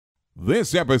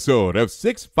This episode of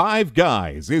 6'5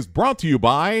 Guys is brought to you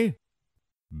by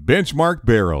Benchmark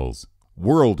Barrels,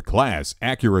 world-class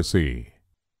accuracy.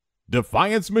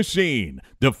 Defiance Machine,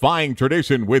 defying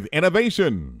tradition with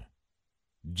innovation.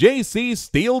 JC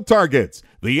Steel Targets,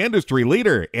 the industry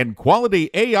leader in quality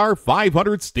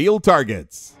AR-500 steel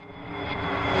targets.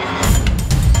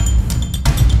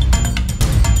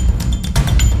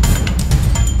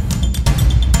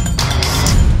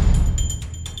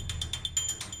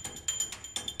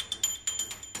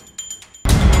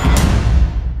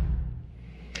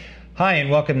 Hi,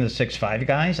 and welcome to 6'5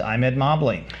 Guys. I'm Ed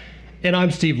Mobley. And I'm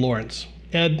Steve Lawrence.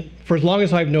 Ed, for as long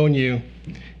as I've known you,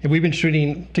 and we've been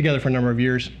shooting together for a number of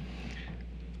years,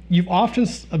 you've often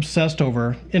obsessed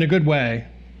over, in a good way,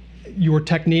 your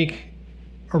technique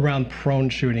around prone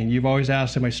shooting. You've always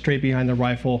asked, am I straight behind the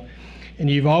rifle? And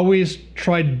you've always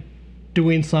tried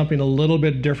doing something a little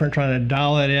bit different, trying to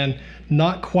dial it in,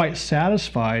 not quite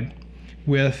satisfied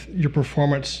with your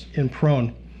performance in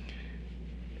prone.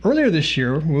 Earlier this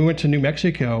year, when we went to New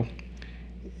Mexico,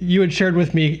 you had shared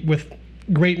with me with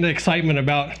great excitement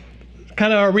about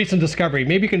kind of our recent discovery.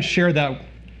 Maybe you can share that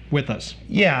with us.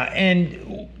 Yeah,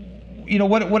 and you know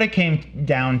what it came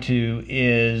down to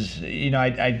is,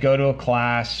 I'd go to a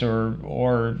class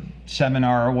or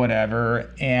seminar or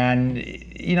whatever, and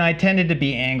I tended to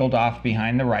be angled off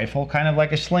behind the rifle, kind of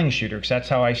like a sling shooter, because that's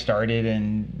how I started.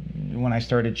 And when I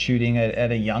started shooting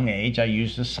at a young age, I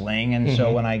used a sling, and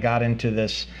so when I got into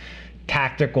this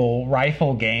tactical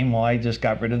rifle game, well, I just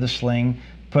got rid of the sling,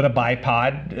 put a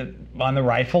bipod on the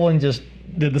rifle, and just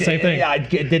did the same thing. Yeah, I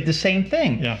did the same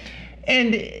thing. Yeah,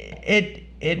 and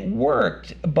it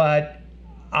worked, but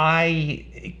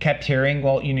I kept hearing,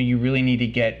 well, you really need to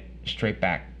get straight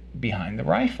back behind the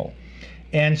rifle.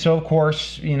 And so, of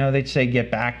course, they'd say get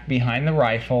back behind the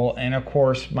rifle, and of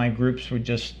course my groups would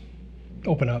just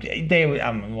open up. They would,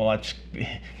 well, it's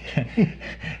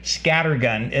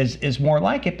scattergun is more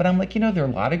like it, but I'm like, there are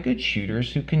a lot of good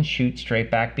shooters who can shoot straight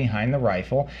back behind the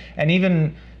rifle. And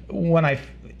even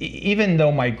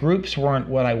though my groups weren't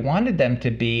what I wanted them to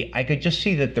be, I could just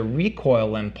see that the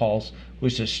recoil impulse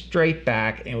was just straight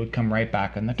back and it would come right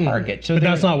back on the target. So but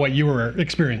that's not what you were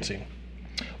experiencing.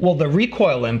 Well, the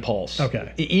recoil impulse.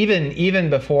 Okay.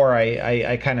 Even before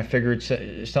I kind of figured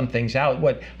some things out.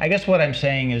 What I'm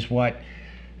saying is what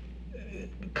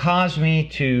caused me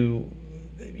to,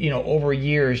 over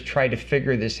years try to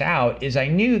figure this out is I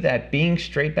knew that being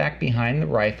straight back behind the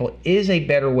rifle is a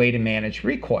better way to manage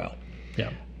recoil.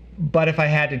 Yeah. But if I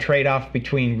had to trade off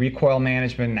between recoil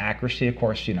management and accuracy, of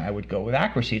course, I would go with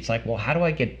accuracy. It's like, well, how do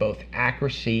I get both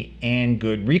accuracy and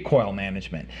good recoil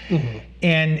management?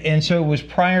 And so it was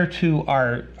prior to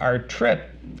our trip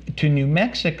to New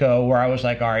Mexico where I was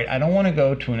like, all right, I don't want to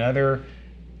go to another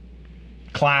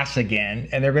class again,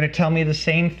 and they're going to tell me the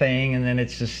same thing, and then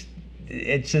it's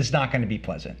just not going to be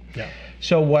pleasant. Yeah.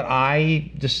 So what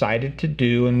I decided to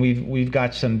do, and we've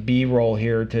got some B-roll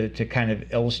here to kind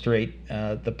of illustrate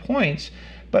the points,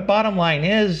 but bottom line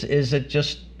is it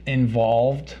just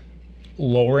involved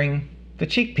lowering the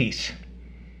cheek piece.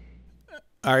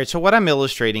 All right, so what I'm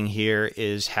illustrating here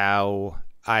is how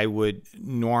I would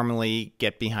normally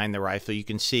get behind the rifle. You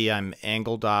can see I'm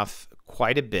angled off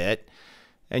quite a bit,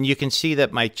 and you can see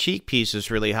that my cheek piece is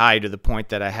really high to the point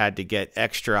that I had to get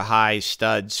extra high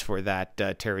studs for that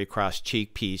Terry Cross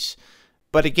cheek piece.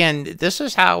 But again, this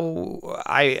is how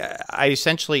I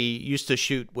essentially used to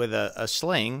shoot with a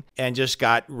sling, and just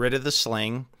got rid of the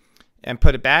sling and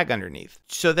put a bag underneath.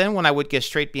 So then when I would get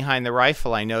straight behind the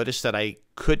rifle, I noticed that I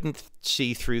couldn't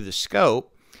see through the scope.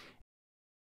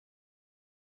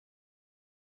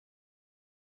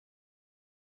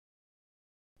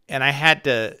 And I had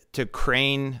to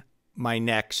crane my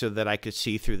neck so that I could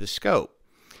see through the scope.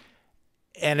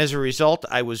 And as a result,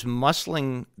 I was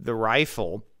muscling the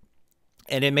rifle,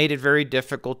 and it made it very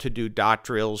difficult to do dot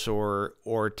drills or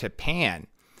to pan.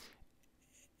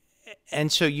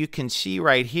 And so you can see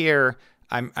right here,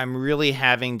 I'm really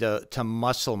having to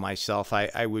muscle myself.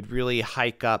 I would really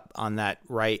hike up on that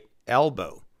right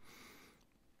elbow.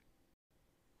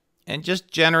 And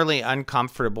just generally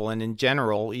uncomfortable. And in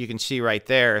general, you can see right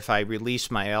there, if I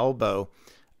release my elbow,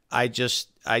 I just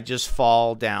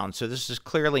fall down. So this is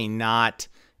clearly not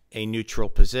a neutral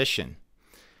position.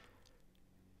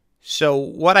 So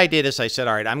what I did is I said,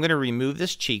 all right, I'm going to remove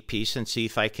this cheek piece and see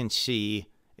if I can see,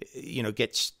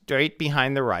 get straight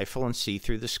behind the rifle and see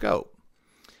through the scope.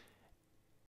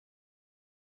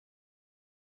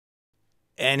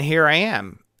 And here I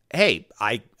am. Hey,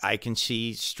 I can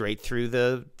see straight through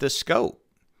the scope.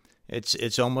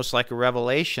 It's almost like a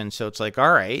revelation. So it's like,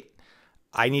 all right,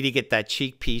 I need to get that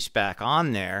cheek piece back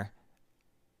on there,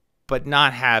 but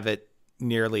not have it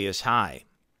nearly as high.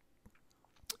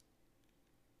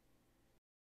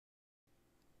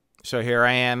 So here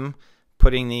I am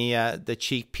putting the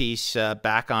cheek piece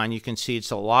back on. You can see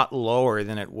it's a lot lower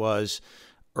than it was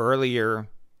earlier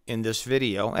in this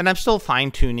video, and I'm still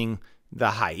fine-tuning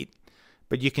the height,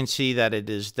 but you can see that it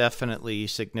is definitely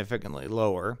significantly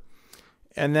lower.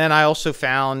 And then I also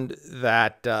found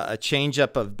that a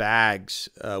change-up of bags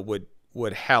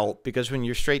would help, because when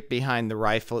you're straight behind the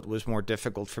rifle, it was more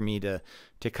difficult for me to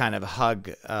kind of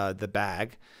hug the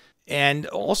bag. And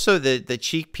also the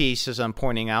cheek piece, as I'm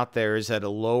pointing out there, is at a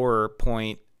lower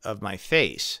point of my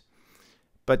face.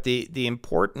 But the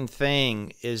important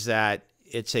thing is that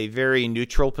it's a very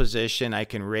neutral position. I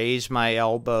can raise my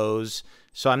elbows,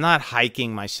 so I'm not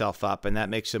hiking myself up, and that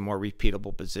makes a more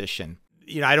repeatable position.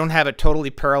 You know, I don't have it totally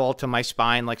parallel to my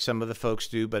spine like some of the folks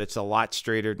do, but it's a lot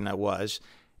straighter than I was.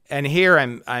 And here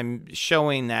I'm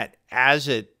showing that as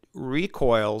it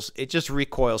recoils, it just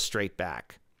recoils straight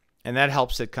back. And that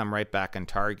helps it come right back on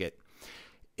target.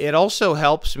 It also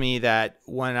helps me that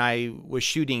when I was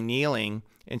shooting kneeling,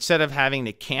 instead of having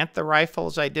to cant the rifle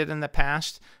as I did in the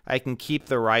past, I can keep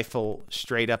the rifle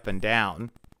straight up and down.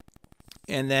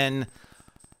 And then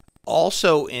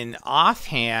also in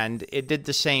offhand, it did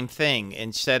the same thing.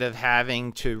 Instead of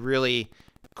having to really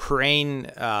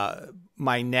crane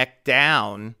my neck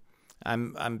down,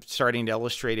 I'm starting to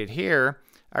illustrate it here,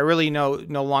 I really no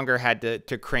longer had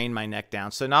to crane my neck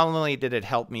down. So not only did it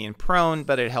help me in prone,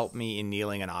 but it helped me in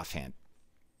kneeling and offhand.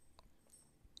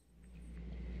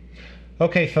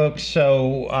 Okay, folks,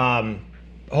 so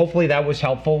hopefully that was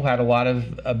helpful. Had a lot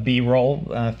of B-roll.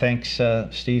 Thanks,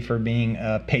 Steve, for being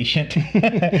patient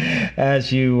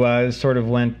as you sort of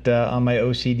went on my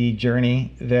OCD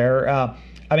journey there.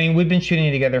 I mean, we've been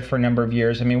shooting together for a number of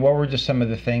years. I mean, what were just some of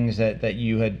the things that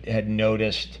you had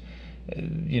noticed?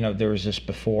 You know, there was this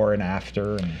before and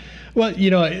after. Well, you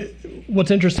know, what's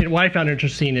interesting, what I found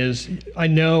interesting is I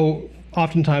know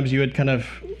oftentimes you had kind of,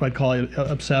 I'd call it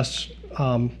obsessed,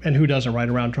 and who doesn't, right,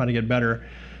 around trying to get better,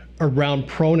 around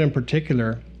prone in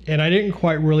particular. And I didn't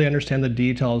quite really understand the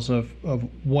details of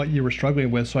what you were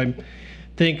struggling with. So I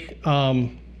think,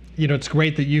 you know, it's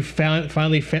great that you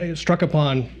finally struck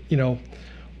upon, you know,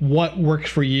 what works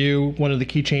for you. One of the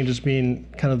key changes being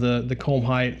kind of the comb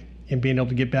height and being able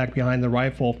to get back behind the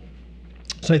rifle.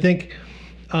 So I think,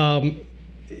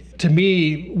 to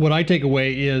me, what I take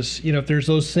away is, you know, if there's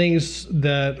those things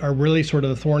that are really sort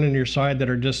of the thorn in your side that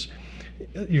are just,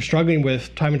 you're struggling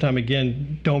with time and time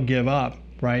again, don't give up,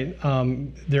 right?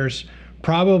 There's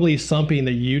probably something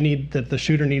that the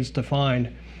shooter needs to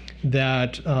find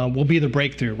that will be the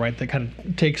breakthrough, right? That kind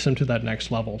of takes them to that next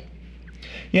level.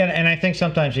 Yeah, and I think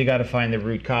sometimes you got to find the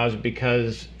root cause,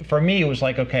 because for me it was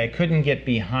like, okay, I couldn't get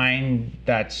behind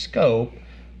that scope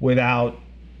without,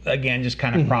 again, just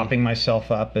kind of propping myself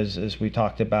up as we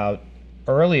talked about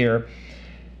earlier.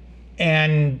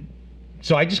 And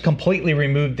so I just completely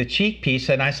removed the cheek piece,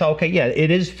 and I saw, okay, yeah, it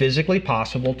is physically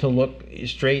possible to look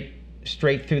straight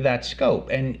through that scope.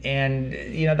 And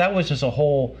you know, that was just a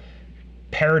whole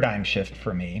paradigm shift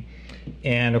for me.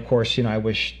 And of course, you know, I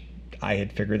wish I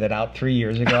had figured that out 3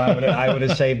 years ago. I would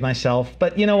have saved myself.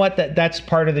 But you know what? That's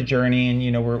part of the journey, and you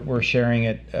know, we're sharing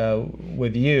it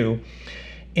with you.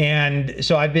 And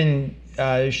so I've been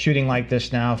shooting like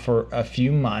this now for a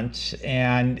few months,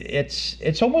 and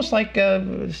it's almost like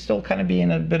still kind of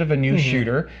being a bit of a new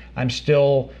shooter. I'm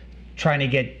still trying to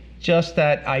get just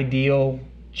that ideal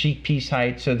cheek piece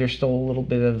height, so there's still a little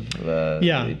bit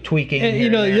of tweaking. And you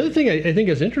know, the other thing I think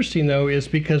is interesting though is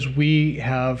because we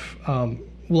have.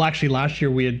 Well, actually, last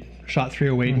year we had shot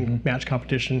 308 in match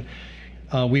competition.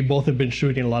 We both have been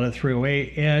shooting a lot of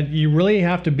 308, and you really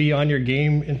have to be on your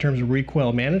game in terms of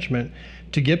recoil management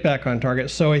to get back on target.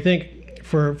 So I think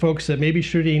for folks that may be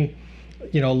shooting,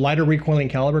 you know, lighter recoiling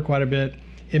caliber quite a bit,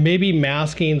 it may be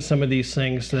masking some of these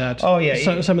things that,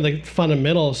 some of the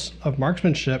fundamentals of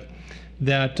marksmanship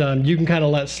that you can kind of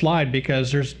let slide,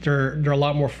 because they're a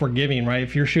lot more forgiving, right?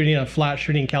 If you're shooting a flat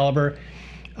shooting caliber,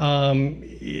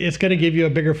 it's going to give you a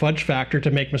bigger fudge factor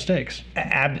to make mistakes.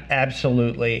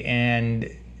 Absolutely, and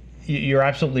you're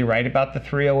absolutely right about the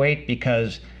 308,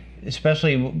 because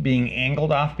especially being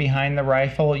angled off behind the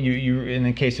rifle, you in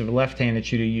the case of a left-handed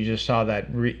shooter, you just saw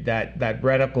that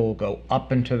reticle go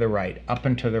up and to the right, up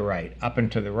and to the right, up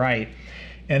and to the right,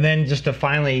 and then just to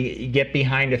finally get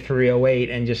behind a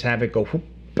 308 and just have it go whoop,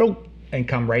 boop, and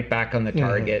come right back on the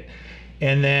target.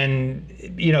 And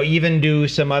then, you know, even do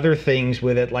some other things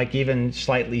with it, like even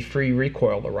slightly free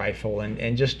recoil the rifle,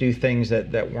 and just do things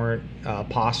that weren't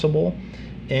possible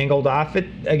angled off. It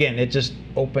again, it just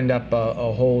opened up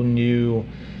a whole new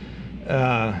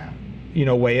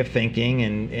way of thinking,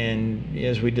 and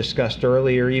as we discussed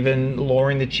earlier, even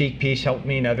lowering the cheek piece helped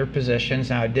me in other positions.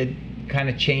 Now, I did kind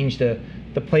of change the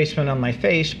placement on my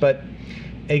face, but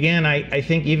again, I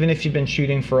think even if you've been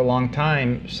shooting for a long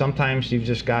time, sometimes you've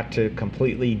just got to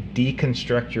completely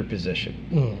deconstruct your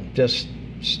position. Just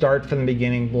start from the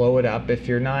beginning, blow it up if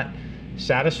you're not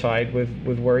satisfied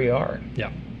with where you are.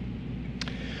 Yeah.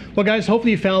 Well, guys,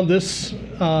 hopefully you found this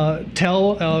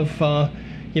tell of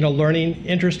learning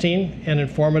interesting and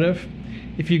informative.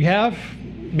 If you have,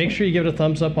 make sure you give it a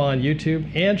thumbs up on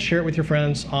YouTube and share it with your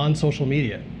friends on social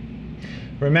media.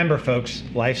 Remember, folks,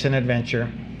 life's an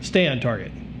adventure. Stay on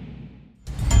target.